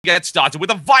get started with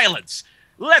the violence.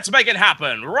 Let's make it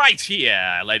happen right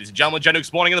here, ladies and gentlemen. Janook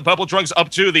spawning in the purple trunks up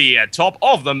to the top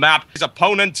of the map. His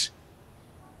opponent,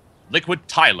 Liquid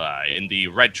Tyler, in the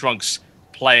red trunks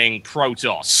playing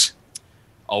Protoss.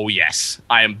 Oh yes,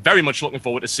 I am very much looking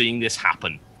forward to seeing this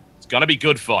happen. It's gonna be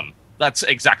good fun. That's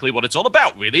exactly what it's all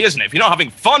about, really, isn't it? If you're not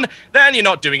having fun, then you're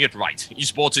not doing it right.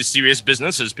 Esports is serious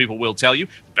business, as people will tell you.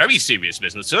 Very serious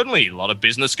business, certainly. A lot of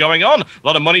business going on, a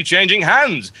lot of money changing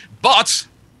hands. But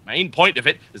main point of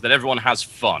it is that everyone has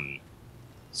fun.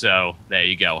 So, there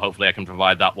you go. Hopefully I can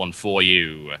provide that one for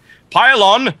you.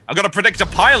 Pylon! I've got to predict a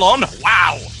pylon!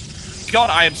 Wow! God,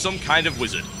 I am some kind of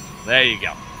wizard. There you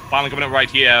go. Pylon coming up right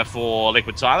here for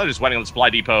Liquid Tyler. Just waiting on the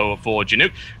supply depot for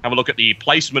Janook. Have a look at the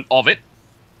placement of it.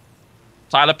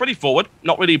 Tyler pretty forward,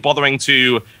 not really bothering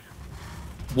to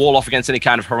wall off against any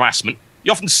kind of harassment.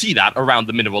 You often see that around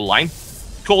the mineral line.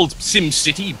 Called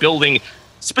SimCity, building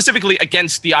specifically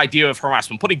against the idea of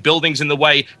harassment, putting buildings in the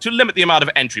way to limit the amount of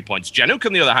entry points. Janook,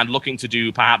 on the other hand, looking to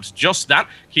do perhaps just that,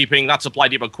 keeping that supply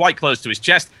depot quite close to his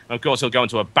chest. And of course, he'll go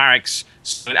into a barracks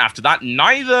soon after that.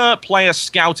 Neither player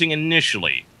scouting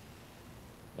initially.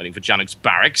 Waiting for Janook's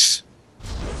barracks.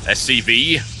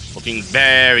 SCV looking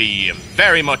very,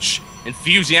 very much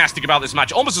enthusiastic about this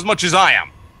match, almost as much as I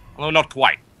am, although not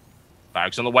quite.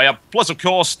 Barracks on the way up, plus, of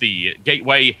course, the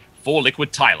gateway for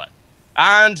Liquid Tyler.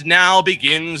 And now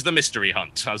begins the mystery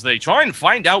hunt, as they try and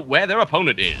find out where their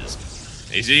opponent is.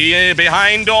 Is he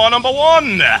behind door number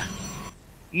 1?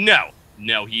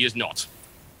 No, he is not.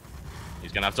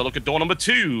 He's going to have to look at door number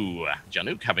 2.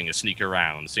 Janook having a sneak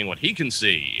around, seeing what he can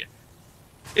see.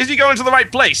 Is he going to the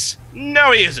right place?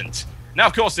 No, he isn't. Now,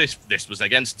 of course, this was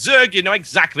against Zerg. You know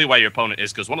exactly where your opponent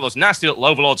is, because one of those nasty little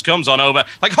overlords comes on over,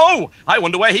 like, oh, I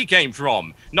wonder where he came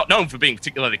from. Not known for being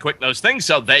particularly quick, those things,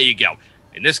 so there you go.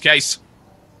 In this case,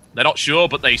 they're not sure,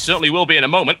 but they certainly will be in a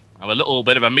moment. Have a little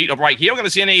bit of a meet-up right here. We're going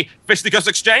to see any fisticuffs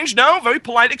exchange. No, very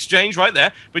polite exchange right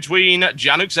there between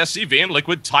Janook's SCV and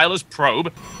Liquid Tyler's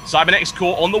probe. Cybernetics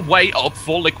core on the way up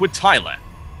for Liquid Tyler.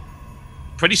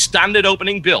 Pretty standard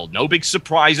opening build. No big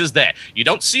surprises there. You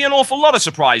don't see an awful lot of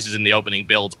surprises in the opening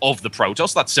build of the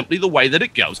Protoss. That's simply the way that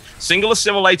it goes. Single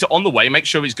assimilator on the way. Make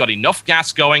sure he's got enough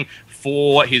gas going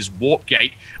for his warp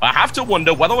gate. I have to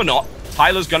wonder whether or not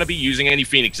Tyler's going to be using any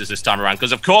Phoenixes this time around,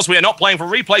 because of course we are not playing for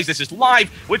replays. This is live,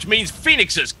 which means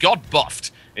Phoenixes got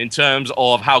buffed in terms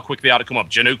of how quick they are to come up.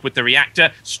 Janook with the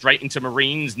reactor, straight into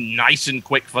Marines, nice and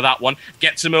quick for that one.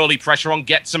 Get some early pressure on,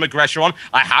 get some aggression on.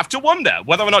 I have to wonder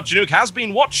whether or not Janook has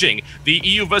been watching the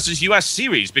EU versus US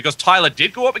series, because Tyler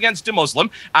did go up against DeMuslim,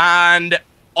 and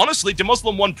honestly,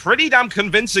 DeMuslim won pretty damn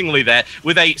convincingly there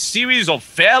with a series of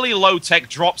fairly low-tech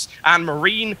drops and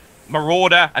Marine,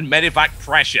 Marauder, and Medivac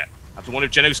pressure. I have to wonder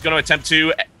if Janook's going to attempt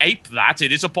to ape that.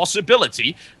 It is a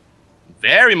possibility.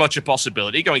 Very much a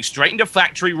possibility, going straight into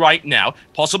factory right now,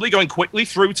 possibly going quickly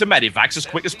through to Medivacs as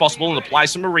quick as possible and apply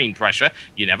some marine pressure.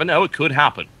 You never know, it could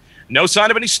happen. No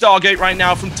sign of any Stargate right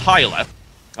now from Tyler.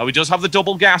 Oh, he does have the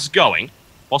double gas going,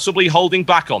 possibly holding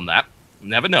back on that.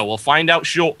 Never know, we'll find out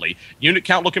shortly. Unit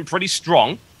count looking pretty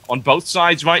strong on both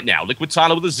sides right now. Liquid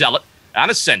Tyler with a Zealot and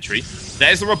a Sentry.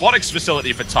 There's the robotics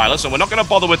facility for Tyler, so we're not going to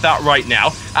bother with that right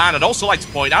now. And I'd also like to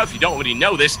point out, if you don't already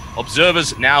know this,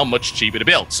 Observer's now much cheaper to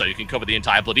build, so you can cover the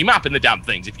entire bloody map in the damn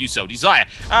things if you so desire.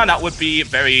 And that would be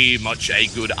very much a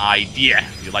good idea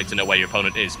if you'd like to know where your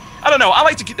opponent is. I don't know, I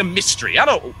like to keep the mystery. I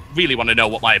don't really want to know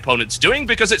what my opponent's doing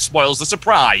because it spoils the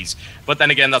surprise. But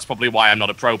then again, that's probably why I'm not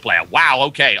a pro player. Wow,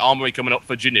 okay, Armory coming up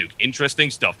for Janook.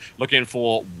 Interesting stuff. Looking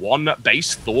for one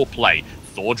base Thor play.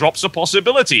 Thor drops a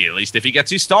possibility, at least if he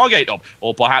gets his Stargate up.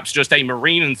 Or perhaps just a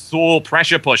Marine and Thor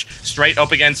pressure push straight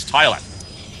up against Tyler.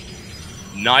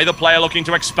 Neither player looking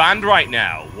to expand right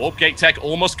now. Warp gate tech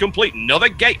almost complete. Another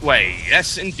gateway.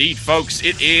 Yes, indeed, folks.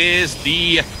 It is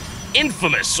the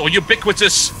infamous or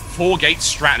ubiquitous 4-gate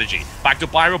strategy. Backed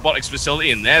up by a robotics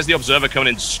facility, and there's the Observer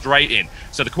coming in straight in.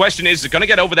 So the question is, they're going to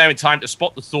get over there in time to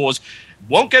spot the Thors.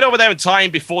 Won't get over there in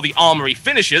time before the Armory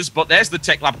finishes, but there's the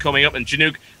Tech Lab coming up, and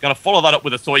Janook going to follow that up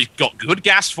with a Thor. He's got good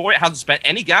gas for it, hasn't spent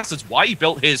any gas. That's why he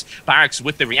built his barracks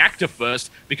with the reactor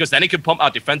first, because then he can pump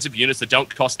out defensive units that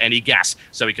don't cost any gas.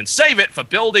 So he can save it for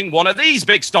building one of these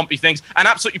big stompy things, and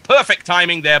absolutely perfect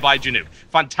timing there by Janook.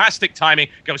 Fantastic timing,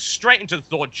 goes straight into the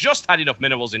Thor, just had enough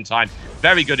minerals in time.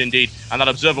 Very good indeed, and that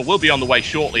Observer will be on the way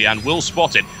shortly and will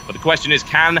spot it. But the question is,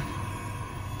 can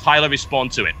Tyler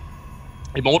respond to it?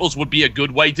 Immortals would be a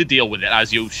good way to deal with it,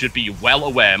 as you should be well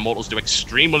aware. Immortals do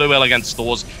extremely well against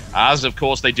Thors, as of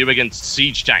course they do against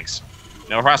siege tanks.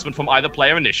 No harassment from either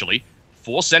player initially.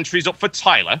 4 sentries up for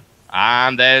Tyler,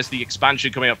 and there's the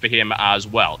expansion coming up for him as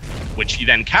well, which he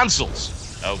then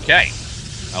cancels. Okay.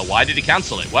 Why did he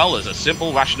cancel it? Well, there's a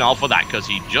simple rationale for that, because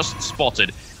he just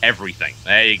spotted everything.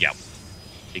 There you go.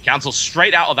 He cancels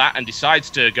straight out of that and decides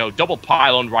to go double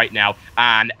pylon right now,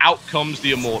 and out comes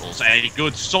the Immortals. A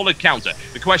good, solid counter.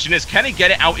 The question is, can he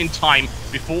get it out in time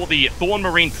before the Thorn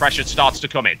Marine pressure starts to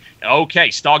come in? Okay,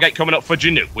 Stargate coming up for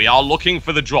Janook. We are looking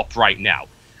for the drop right now.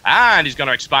 And he's going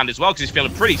to expand as well, because he's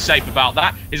feeling pretty safe about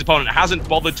that. His opponent hasn't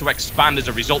bothered to expand as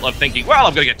a result of thinking, well,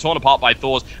 I'm going to get torn apart by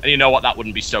Thors, and you know what? That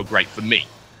wouldn't be so great for me.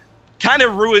 Kind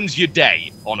of ruins your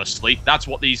day, honestly. That's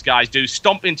what these guys do.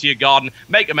 Stomp into your garden,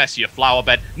 make a mess of your flower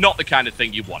bed. Not the kind of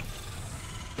thing you want.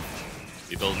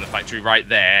 He's building the factory right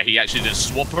there. He actually did a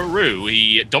swapperoo.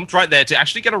 He dumped right there to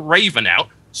actually get a Raven out.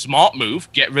 Smart move.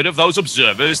 Get rid of those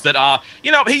observers that are,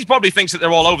 you know, he probably thinks that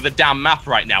they're all over the damn map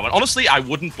right now. And honestly, I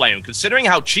wouldn't blame him. Considering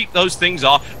how cheap those things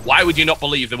are, why would you not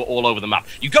believe they were all over the map?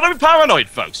 You've got to be paranoid,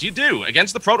 folks. You do.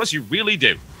 Against the Protoss, you really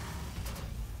do.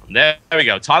 There we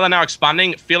go. Tyler now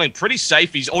expanding, feeling pretty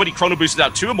safe. He's already chrono boosted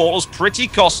out 2 Immortals, pretty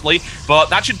costly, but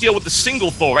that should deal with the single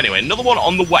Thor anyway. Another one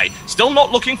on the way. Still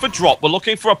not looking for drop. We're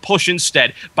looking for a push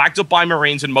instead, backed up by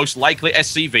Marines and most likely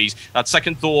SCVs. That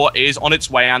second Thor is on its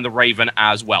way, and the Raven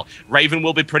as well. Raven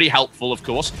will be pretty helpful, of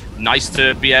course. Nice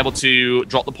to be able to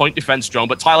drop the point defense drone,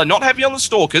 but Tyler not heavy on the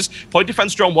Stalkers. Point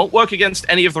defense drone won't work against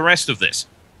any of the rest of this.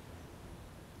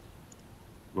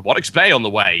 Robotics Bay on the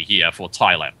way here for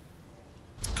Tyler.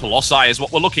 Colossi is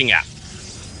what we're looking at.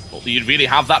 Not that you'd really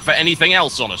have that for anything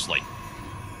else, honestly.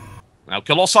 Now,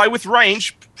 Colossi with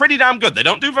range, pretty damn good. They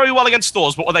don't do very well against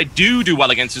Thors, but what they do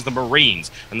well against is the Marines.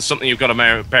 And something you've got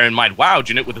to bear in mind. Wow,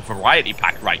 Janook with a variety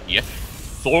pack right here.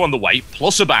 Thor on the way,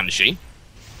 plus a Banshee.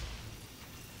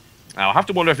 Now, I have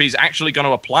to wonder if he's actually going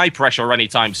to apply pressure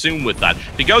anytime soon with that.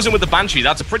 If he goes in with the Banshee,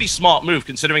 that's a pretty smart move,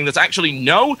 considering there's actually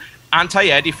no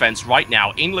anti-air defense right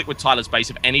now in Liquid Tyler's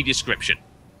base of any description.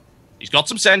 He's got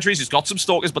some sentries, he's got some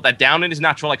stalkers, but they're down in his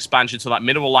natural expansion, so that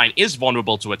mineral line is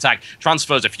vulnerable to attack.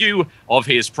 Transfers a few of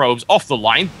his probes off the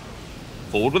line.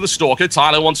 Forward with a stalker.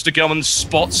 Tyler wants to go and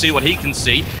spot, see what he can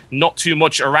see. Not too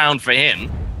much around for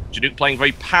him. Janook playing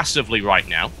very passively right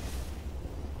now.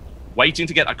 Waiting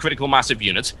to get a critical massive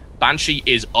unit. Banshee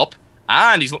is up,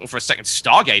 and he's looking for a second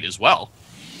Stargate as well.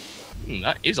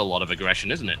 That is a lot of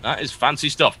aggression, isn't it? That is fancy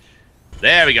stuff.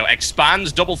 There we go.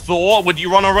 Expands, double Thor. Would you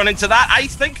want to run into that? I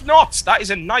think not. That is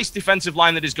a nice defensive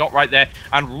line that he's got right there.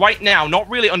 And right now, not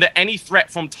really under any threat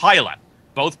from Tyler.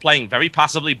 Both playing very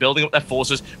passively, building up their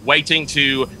forces, waiting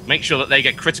to make sure that they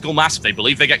get critical mass. If they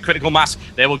believe they get critical mass,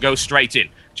 they will go straight in.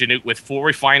 Janook with 4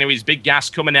 refineries, big gas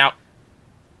coming out.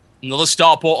 Another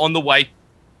starport on the way.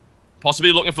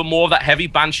 Possibly looking for more of that heavy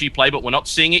Banshee play, but we're not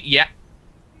seeing it yet.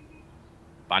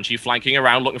 Banshee flanking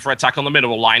around, looking for attack on the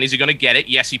mineral line. Is he going to get it?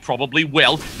 Yes, he probably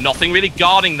will. Nothing really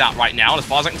guarding that right now. And as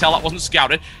far as I can tell, that wasn't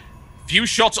scouted. Few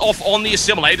shots off on the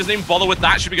assimilator. Doesn't even bother with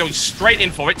that. Should be going straight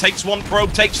in for it. Takes 1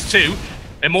 probe, takes 2.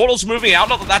 Immortals moving out.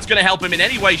 Not that that's going to help him in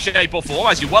any way, shape, or form.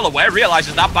 As you're well aware,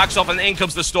 realizes that backs off, and in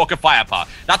comes the Stalker firepower.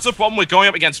 That's the problem with going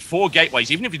up against 4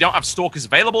 gateways. Even if you don't have Stalkers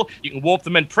available, you can warp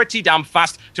them in pretty damn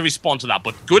fast to respond to that.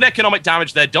 But good economic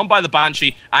damage there done by the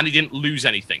Banshee, and he didn't lose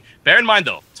anything. Bear in mind,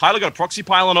 though, Tyler got a proxy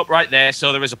pylon up right there,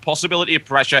 so there is a possibility of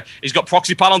pressure. He's got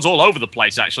proxy pylons all over the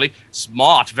place, actually.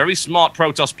 Smart, very smart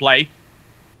Protoss play.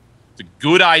 It's a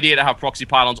good idea to have proxy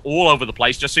pylons all over the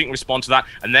place, just so you can respond to that.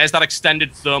 And there's that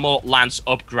extended thermal lance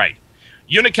upgrade.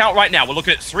 Unit count right now, we're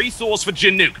looking at 3 Thors for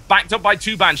Janook, backed up by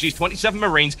 2 Banshees, 27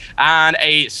 Marines, and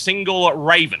a single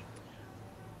Raven.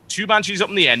 2 Banshees up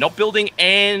in the air, not building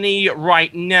any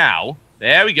right now.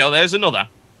 There we go, there's another.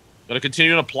 Going to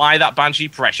continue to apply that Banshee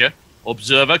pressure.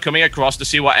 Observer coming across to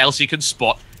see what else he can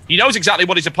spot. He knows exactly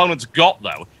what his opponent's got,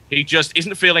 though. He just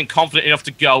isn't feeling confident enough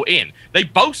to go in. They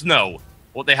both know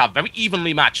what they have, very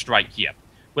evenly matched right here.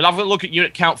 We'll have a look at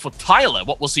unit count for Tyler.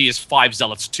 What we'll see is 5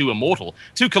 Zealots, 2 Immortal,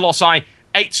 2 Colossi,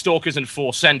 8 Stalkers, and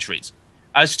 4 Sentries.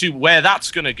 As to where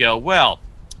that's going to go, well,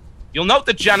 you'll note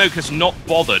that Janook has not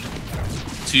bothered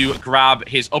to grab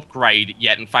his upgrade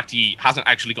yet. In fact, he hasn't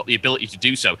actually got the ability to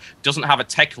do so. Doesn't have a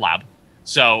tech lab,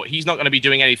 so he's not going to be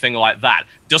doing anything like that.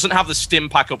 Doesn't have the stim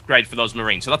pack upgrade for those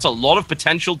Marines, so that's a lot of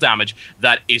potential damage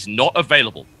that is not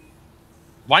available.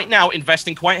 Right now,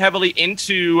 investing quite heavily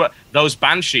into those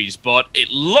Banshees, but it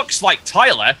looks like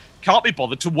Tyler can't be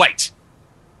bothered to wait.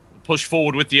 Push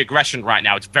forward with the aggression right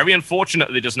now. It's very unfortunate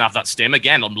that he doesn't have that stim.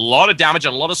 Again, a lot of damage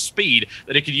and a lot of speed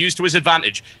that he could use to his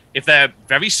advantage. If they're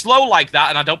very slow like that,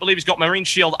 and I don't believe he's got Marine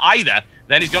Shield either,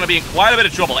 then he's going to be in quite a bit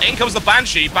of trouble. In comes the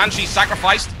Banshee. Banshee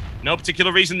sacrificed. No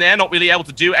particular reason there, not really able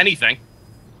to do anything.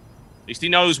 At least he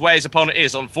knows where his opponent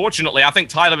is. Unfortunately, I think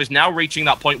Tyler is now reaching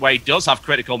that point where he does have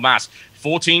critical mass.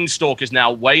 14 Stalkers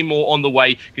now, way more on the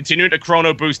way. Continuing to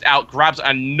chrono boost out, grabs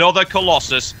another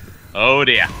Colossus. Oh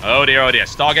dear, oh dear, oh dear.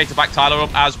 Stargate to back Tyler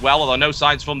up as well, although no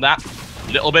signs from that.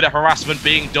 Little bit of harassment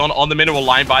being done on the mineral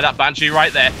line by that Banshee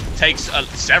right there. Takes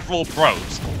several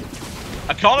probes.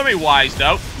 Economy-wise,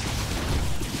 though,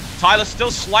 Tyler's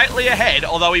still slightly ahead,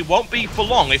 although he won't be for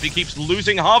long if he keeps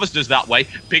losing harvesters that way.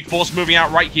 Big force moving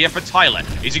out right here for Tyler.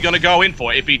 Is he going to go in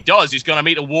for it? If he does, he's going to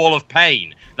meet a wall of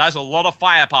pain. That's a lot of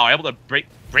firepower able to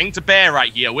bring to bear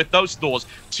right here with those Thors.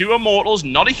 2 Immortals,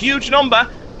 not a huge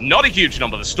number. Not a huge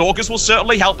number. The Stalkers will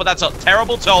certainly help, but that's a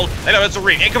terrible toll. They know it's a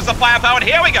read. Here comes the firepower, and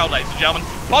here we go, ladies and gentlemen.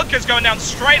 Bunker's going down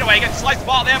straight away. Gets sliced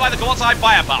apart there by the Colossi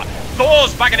firepower.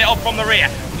 Thor's backing it up from the rear.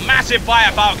 Massive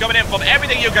firepower coming in from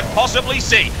everything you could possibly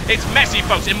see. It's messy,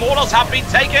 folks. Immortals have been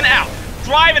taken out.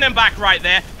 Driving him back right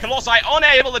there. Colossi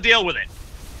unable to deal with it.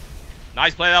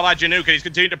 Nice play there by Janook, and he's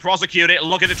continuing to prosecute it,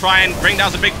 looking to try and bring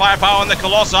down some big firepower on the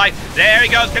Colossi. There he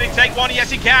goes. Can he take one? Yes,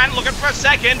 he can. Looking for a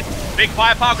second. Big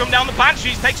firepower coming down the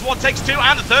Banshees. Takes one, takes 2,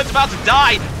 and the third's about to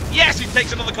die. Yes, he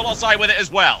takes another Colossi with it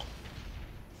as well.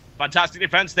 Fantastic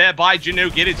defense there by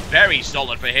Janook. It is very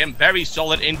solid for him. Very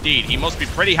solid indeed. He must be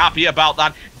pretty happy about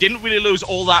that. Didn't really lose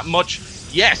all that much.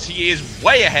 Yes, he is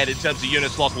way ahead in terms of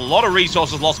units lost. A lot of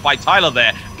resources lost by Tyler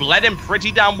there. Bled him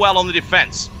pretty damn well on the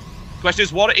defense. Question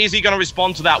is, what is he going to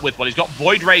respond to that with? Well, he's got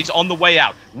Void Rays on the way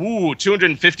out. Ooh,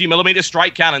 250mm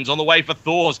strike cannons on the way for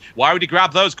Thors. Why would he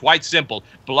grab those? Quite simple.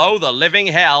 Blow the living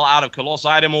hell out of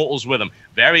Colossi Immortals with them.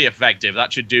 Very effective.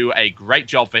 That should do a great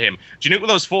job for him. Janook with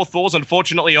those 4 Thors,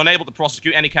 unfortunately unable to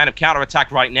prosecute any kind of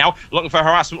counterattack right now. Looking for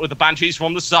harassment with the Banshees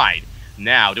from the side.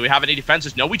 Now, do we have any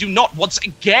defenses? No, we do not. Once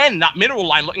again, that mineral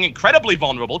line looking incredibly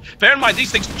vulnerable. Bear in mind,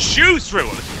 these things chew through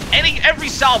them. Every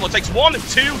salvo takes 1, 2,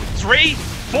 3,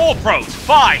 4 probes,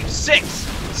 5, 6,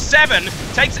 7,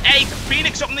 takes 8,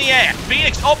 Phoenix up in the air,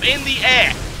 Phoenix up in the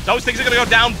air. Those things are going to go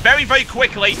down very, very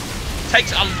quickly.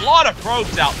 Takes a lot of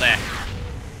probes out there.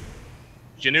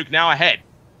 Janook now ahead.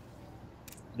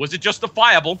 Was it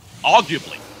justifiable?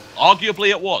 Arguably. Arguably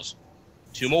it was.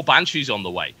 2 more Banshees on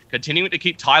the way, continuing to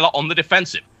keep Tyler on the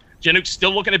defensive. Janook's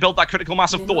still looking to build that critical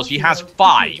mass of Thors. He has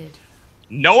 5.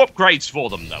 No upgrades for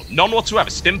them, though. None whatsoever.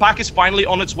 Stimpak is finally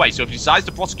on its way, so if he decides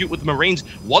to prosecute with the Marines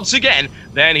once again,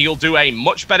 then he'll do a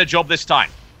much better job this time.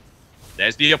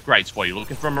 There's the upgrades for you.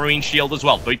 Looking for a Marine Shield as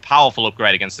well. Very powerful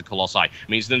upgrade against the Colossi.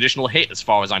 Means an additional hit as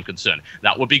far as I'm concerned.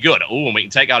 That would be good. Oh, and we can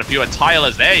take out a few of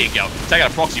Tyler's. There you go. Take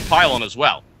out a Proxy Pylon as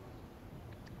well.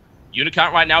 Unit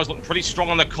count right now is looking pretty strong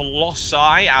on the Colossi,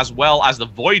 as well as the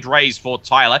Void Rays for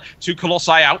Tyler. 2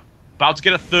 Colossi out. About to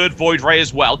get a 3rd Void Ray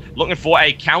as well. Looking for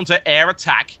a counter-air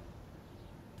attack.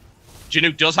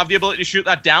 Janook does have the ability to shoot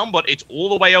that down, but it's all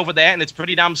the way over there, and it's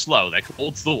pretty damn slow. They're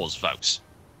called Thors, folks.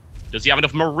 Does he have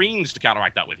enough Marines to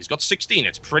counteract that with? He's got 16.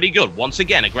 It's pretty good. Once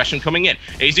again, aggression coming in.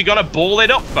 Is he going to ball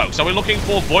it up, folks? Are we looking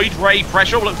for Void Ray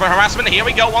pressure? We're looking for harassment. Here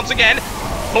we go once again.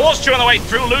 Thors chewing the way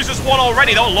through. Loses 1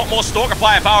 already, though. A lot more Stalker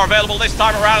firepower available this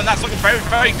time around, and that's looking very,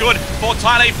 very good for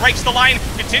Tyler. He breaks the line.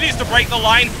 Continues to break the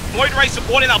line. Void Ray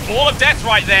supporting that ball of death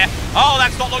right there. Oh,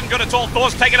 that's not looking good at all.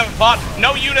 Thor's taking it apart.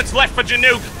 No units left for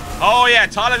Janook. Oh, yeah.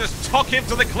 Tyler just took him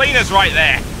to the cleaners right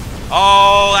there.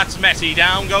 Oh, that's messy.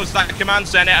 Down goes that command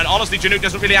center, and honestly, Janook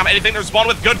doesn't really have anything to respond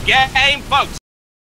with. Good game, folks.